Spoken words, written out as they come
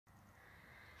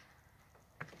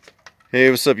Hey,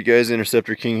 what's up you guys?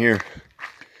 Interceptor King here.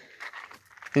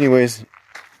 Anyways,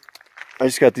 I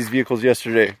just got these vehicles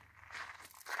yesterday.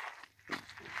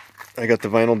 I got the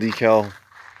vinyl decal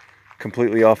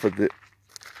completely off of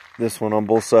this one on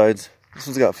both sides. This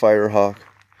one's got Firehawk,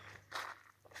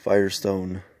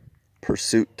 Firestone,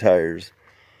 Pursuit tires.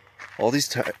 All these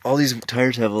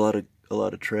tires have a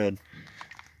lot of tread.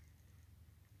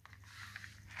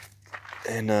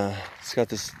 And it's got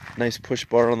this nice push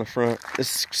bar on the front.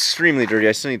 It's extremely dirty.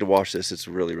 I still need to wash this. It's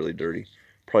really, really dirty.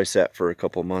 Probably sat for a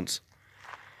couple months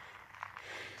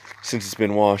since it's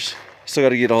been washed. Still got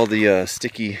to get all the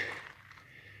sticky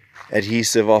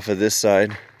adhesive off of this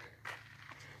side.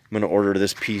 I'm gonna order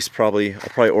this piece. I'll probably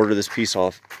order this piece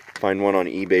off. Find one on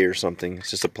eBay or something.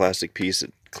 It's just a plastic piece.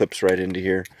 It clips right into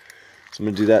here. So I'm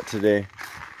gonna do that today.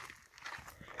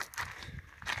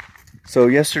 So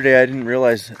yesterday I didn't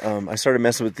realize, I started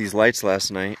messing with these lights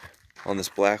last night on this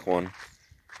black one.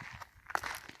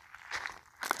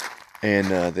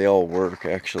 And they all work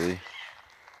actually.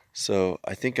 So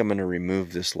I think I'm gonna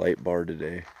remove this light bar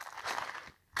today.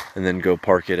 And then go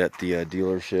park it at the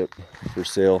dealership for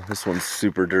sale. This one's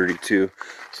super dirty too.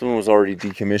 This one was already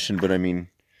decommissioned, but I mean,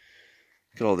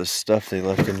 look at all this stuff they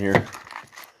left in here.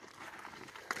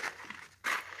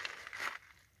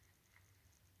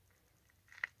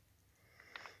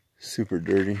 Super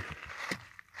dirty.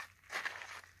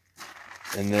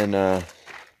 And then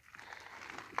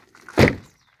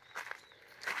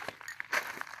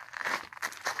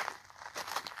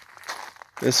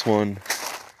this one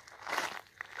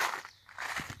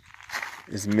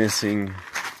is missing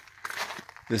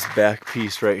this back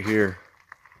piece right here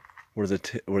where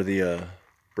the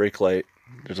brake light,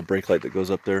 there's a brake light that goes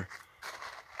up there.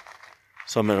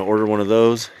 So I'm going to order one of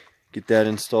those, get that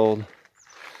installed.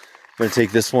 I'm going to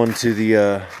take this one to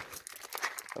the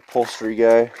upholstery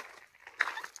guy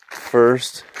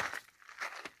first.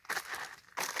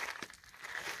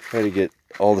 Try to get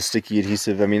all the sticky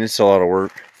adhesive. I mean, it's a lot of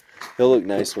work. They'll look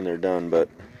nice when they're done, but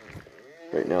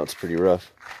right now it's pretty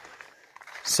rough.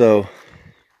 So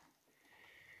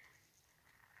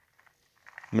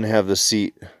I'm going to have the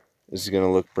seat. This is going to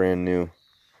look brand new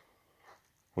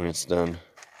when it's done.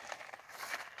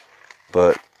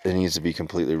 But it needs to be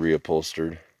completely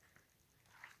reupholstered.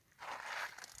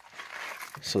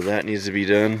 So that needs to be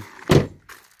done.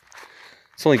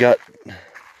 It's only got,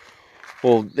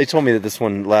 well, they told me that this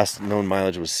one last known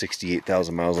mileage was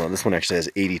 68,000 miles on it. This one actually has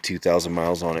 82,000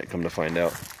 miles on it, come to find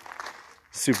out.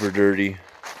 Super dirty.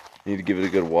 Need to give it a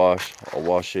good wash. I'll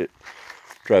wash it.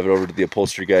 Drive it over to the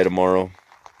upholstery guy tomorrow.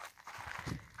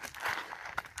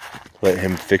 Let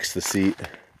him fix the seat.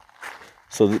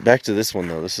 So back to this one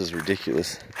though. This is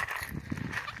ridiculous.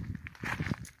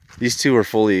 These two are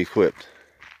fully equipped.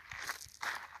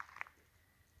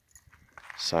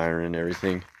 Siren,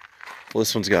 everything. Well,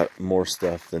 this one's got more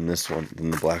stuff than this one,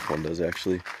 than the black one does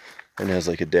actually. And it has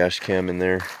like a dash cam in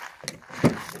there.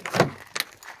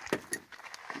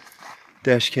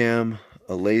 Dash cam,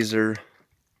 a laser,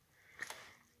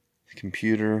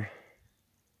 computer.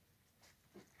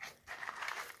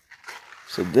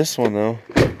 So this one though,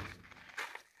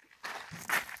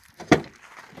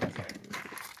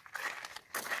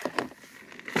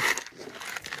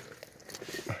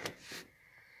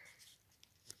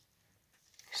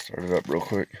 start it up real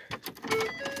quick.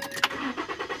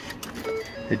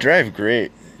 They drive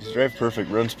great. They drive perfect,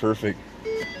 runs perfect.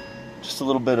 Just a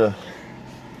little bit of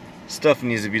stuff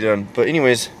needs to be done. But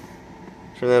anyways,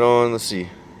 turn that on. Let's see.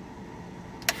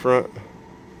 Front.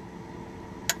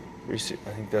 Reset.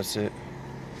 I think that's it.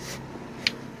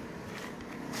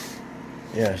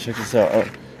 Yeah, check this out.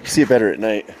 You can see it better at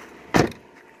night.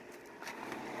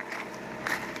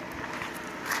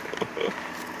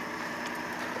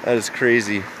 That is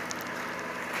crazy.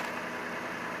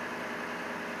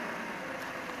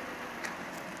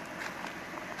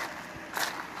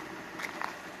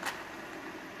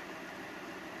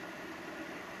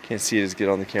 Can't see it as good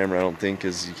on the camera, I don't think,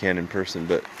 as you can in person,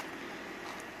 but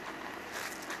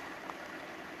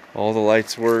all the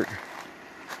lights work.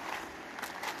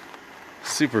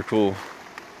 Super cool,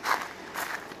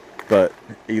 but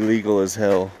illegal as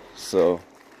hell. So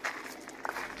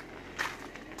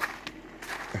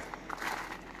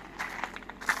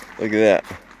look at that.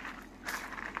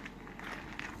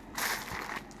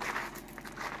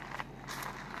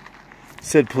 It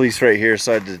said police right here,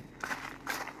 so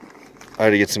I had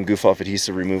to get some goof off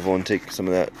adhesive removal and take some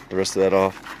of that, the rest of that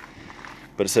off.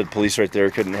 But it said police right there,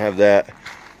 couldn't have that. It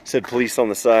said police on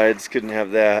the sides, couldn't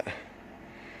have that.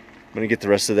 I'm gonna get the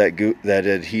rest of that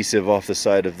adhesive off the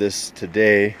side of this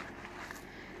today.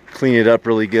 Clean it up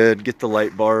really good, get the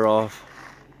light bar off.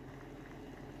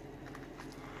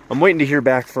 I'm waiting to hear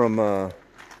back from a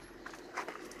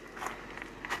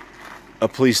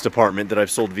police department that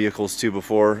I've sold vehicles to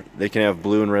before. They can have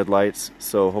blue and red lights,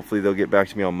 so hopefully they'll get back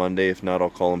to me on Monday. If not, I'll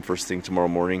call them first thing tomorrow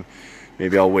morning.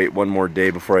 Maybe I'll wait one more day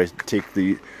before I take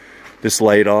this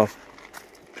light off.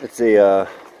 It's an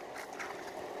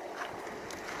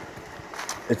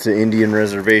Indian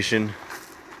reservation,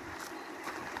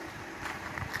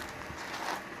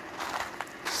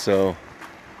 so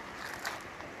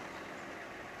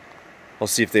I'll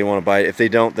see if they want to buy it. If they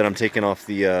don't, then I'm taking off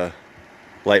the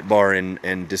light bar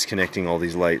and disconnecting all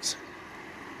these lights,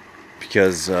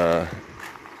 because not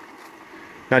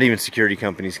even security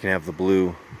companies can have the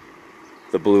blue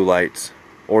lights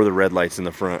or the red lights in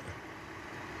the front.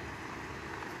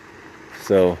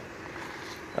 So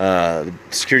the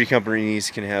security companies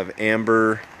can have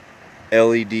amber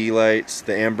LED lights,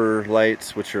 the amber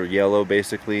lights, which are yellow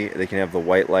basically. They can have the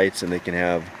white lights, and they can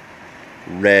have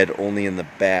red only in the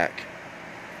back.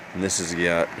 And this has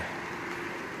got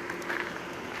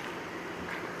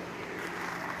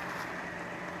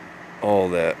all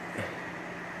that.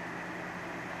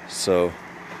 So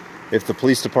if the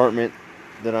police department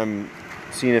that I'm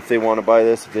seeing if they want to buy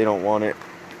this, if they don't want it,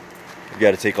 I've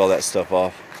got to take all that stuff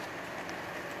off.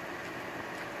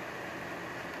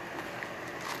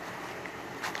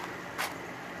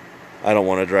 I don't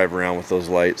want to drive around with those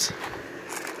lights.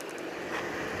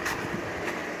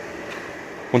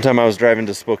 One time I was driving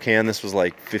to Spokane, this was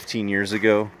like 15 years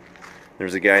ago. There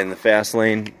was a guy in the fast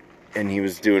lane, and he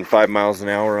was doing 5 miles an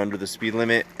hour under the speed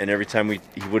limit, and every time he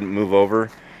wouldn't move over,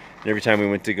 and every time we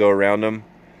went to go around him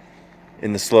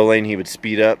in the slow lane, he would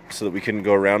speed up so that we couldn't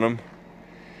go around him.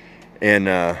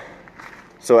 And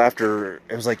so after,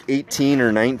 it was like 18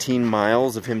 or 19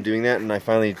 miles of him doing that, and I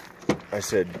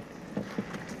said,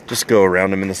 just go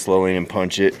around him in the slow lane and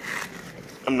punch it.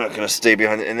 I'm not gonna stay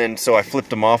behind it. And then so I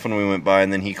flipped him off when we went by,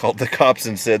 and then he called the cops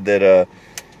and said that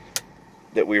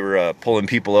that we were pulling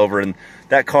people over. And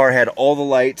that car had all the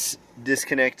lights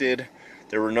disconnected.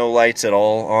 There were no lights at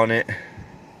all on it.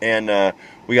 And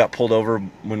we got pulled over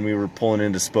when we were pulling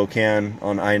into Spokane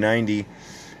on I-90,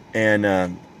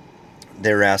 and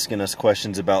they were asking us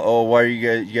questions about, oh, why are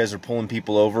you guys are pulling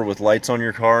people over with lights on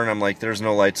your car? And I'm like, there's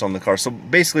no lights on the car. So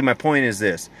basically my point is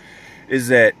this, is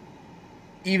that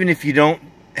even if you don't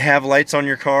have lights on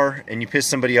your car and you piss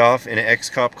somebody off in an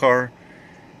ex-cop car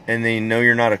and they know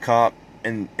you're not a cop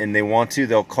and they want to,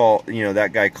 they'll call, you know,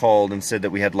 that guy called and said that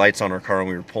we had lights on our car and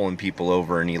we were pulling people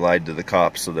over, and he lied to the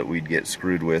cops so that we'd get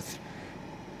screwed with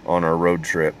on our road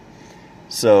trip.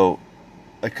 So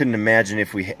I couldn't imagine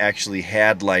if we actually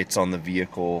had lights on the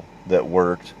vehicle that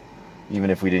worked, even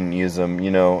if we didn't use them,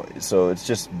 you know. So it's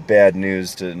just bad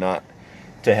news to not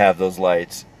to have those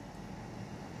lights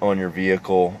on your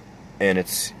vehicle, and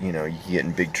it's, you know, you get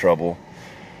in big trouble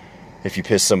if you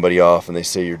piss somebody off and they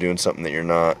say you're doing something that you're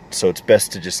not. So it's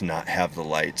best to just not have the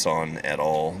lights on at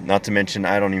all. Not to mention,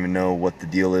 I don't even know what the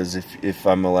deal is if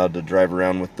I'm allowed to drive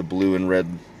around with the blue and red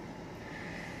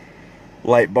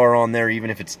light bar on there, even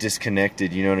if it's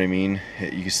disconnected, you know what I mean?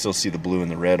 You can still see the blue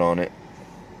and the red on it.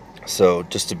 So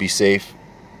just to be safe,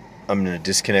 I'm going to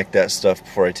disconnect that stuff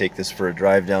before I take this for a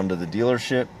drive down to the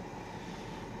dealership.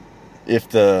 It's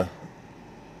the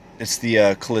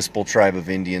Kalispel tribe of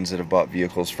Indians that have bought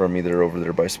vehicles from me that are over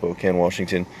there by Spokane,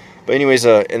 Washington. But anyways,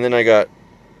 and then I got,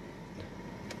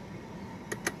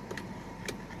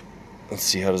 let's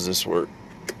see, how does this work?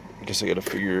 I guess I got to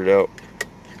figure it out.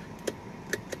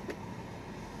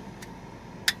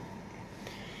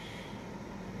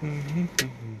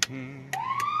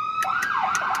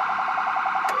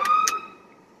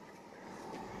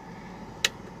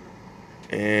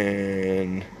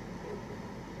 And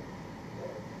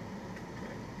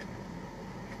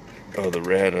oh, the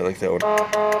red, I like that one.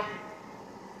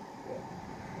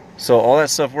 So all that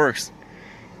stuff works.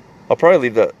 I'll probably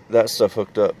leave that stuff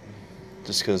hooked up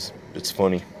just because it's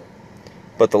funny.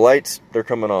 But the lights, they're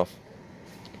coming off.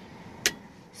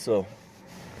 So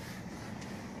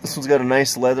this one's got a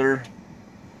nice leather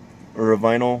or a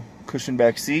vinyl cushion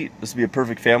back seat. This would be a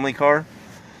perfect family car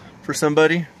for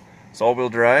somebody. It's all-wheel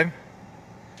drive.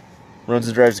 Runs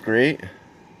and drives great.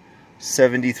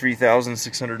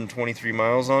 73,623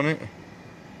 miles on it.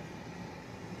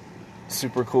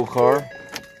 Super cool car.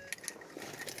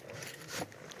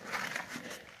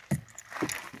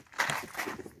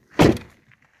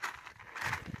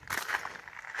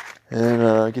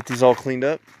 And get these all cleaned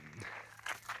up.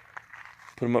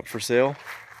 Put them up for sale.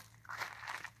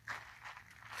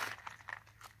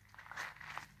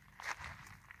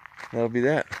 That'll be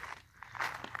that.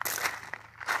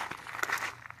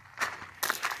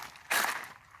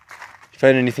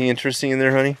 Find anything interesting in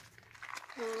there, honey?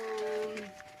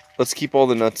 let's keep all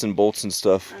the nuts and bolts and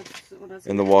stuff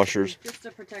and the washers. Just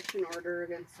a protection order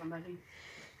against somebody.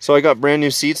 So I got brand new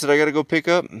seats that I got to go pick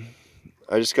up.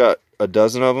 I just got a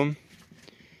dozen of them.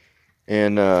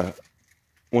 And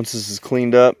once this is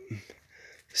cleaned up,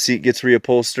 seat gets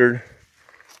reupholstered.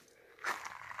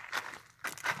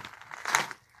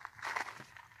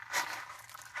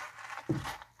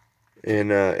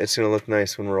 And it's going to look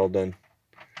nice when we're all done.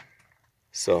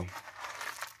 So,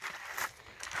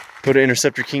 go to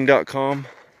interceptorking.com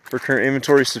for current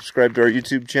inventory. Subscribe to our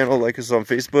YouTube channel. Like us on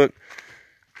Facebook.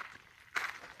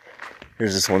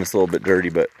 Here's this one. It's a little bit dirty,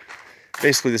 but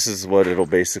basically this is what it'll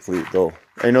basically, though.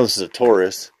 I know this is a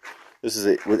Taurus. This is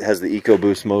it has the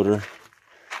EcoBoost motor.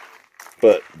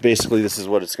 But basically this is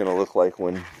what it's going to look like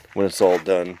when it's all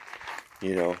done.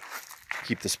 You know,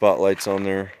 keep the spotlights on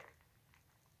there.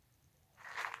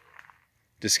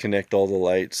 Disconnect all the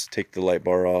lights, take the light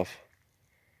bar off.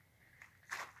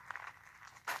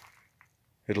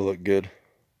 It'll look good.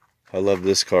 I love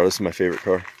this car. This is my favorite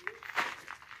car.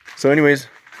 So anyways,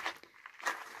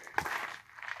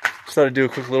 just thought I'd do a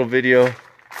quick little video.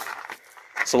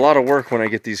 It's a lot of work when I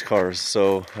get these cars.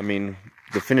 So, I mean,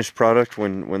 the finished product,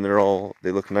 when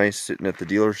they look nice sitting at the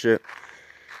dealership,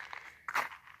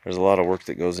 there's a lot of work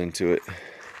that goes into it.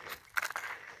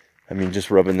 I mean,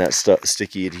 just rubbing that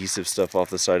sticky adhesive stuff off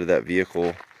the side of that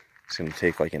vehicle, it's going to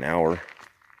take like an hour.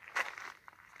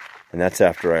 And that's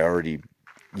after I already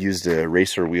used a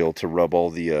racer wheel to rub all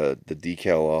the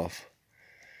decal off.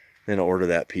 Then I'll order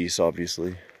that piece,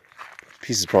 obviously. The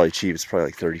piece is probably cheap. It's probably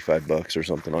like 35 bucks or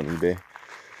something on eBay.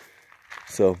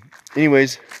 So,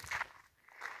 anyways.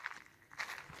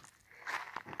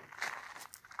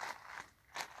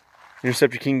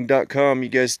 InterceptorKing.com. You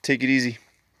guys take it easy.